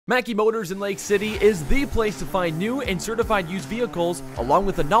Mackey Motors in Lake City is the place to find new and certified used vehicles, along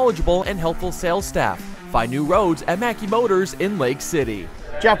with a knowledgeable and helpful sales staff. Find new roads at Mackey Motors in Lake City.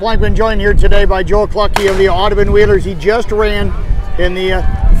 Jeff Blankman joined here today by Joel Klocke of the Audubon Wheelers. He just ran in the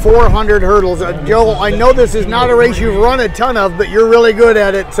 400 hurdles. Joel, I know this is not a race you've run a ton of, but you're really good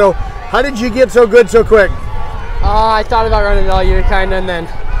at it. So how did you get so good so quick? I thought about running it all year, kind of, and then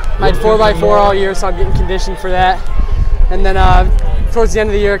I had 4x4 all year, so I'm getting conditioned for that. And then towards the end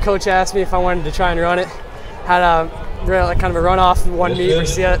of the year, coach asked me if I wanted to try and run it. Had a kind of a runoff in one meet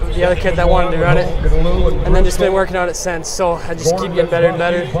versus the other kid that wanted to run it, and then just been working on it since. So I just keep getting better and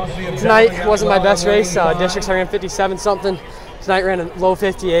better. Tonight wasn't my best race. Districts I ran 57 something. Tonight ran a low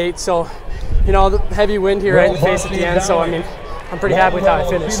 58. So, you know, the heavy wind here right in the face at the end. So I mean, I'm pretty happy with how I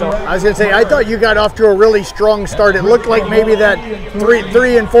finished. So I was gonna say, I thought you got off to a really strong start. It looked like maybe that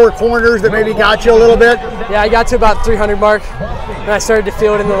three and four corners that maybe got you a little bit. Yeah, I got to about 300 mark, and I started to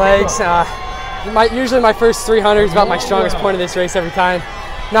feel it in the legs. Usually my first 300 is about my strongest point of this race every time.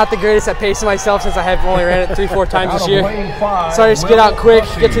 Not the greatest at pacing myself since I have only ran it 3-4 times this year. So I just get out quick,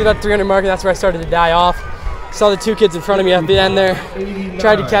 get to about 300 mark, and that's where I started to die off. Saw the two kids in front of me at the end there,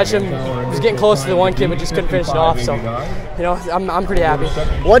 tried to catch him, was getting close to the one kid but just couldn't finish it off, so you know, I'm pretty happy.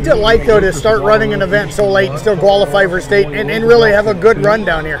 What's it like though to start running an event so late and still qualify for state and really have a good run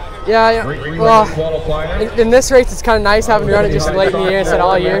down here? Yeah, well, in this race it's kind of nice having to run it just late in the year instead of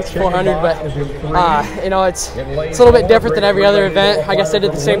all year. It's 400, but you know, it's a little bit different than every other event. I guess I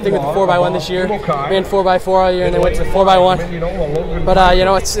did the same thing with the 4x1 this year. Ran 4x4 all year and then went to the 4x1. But you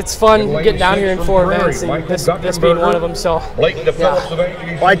know, it's fun getting down here in 4 events, and this being one of them. So yeah.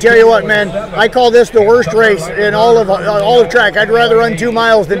 Well, I tell you what, man, I call this the worst race in all of track. I'd rather run 2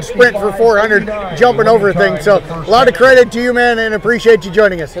 miles than sprint for 400, jumping over things. So a lot of credit to you, man, and appreciate you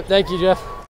joining us. Thank you, Jeff.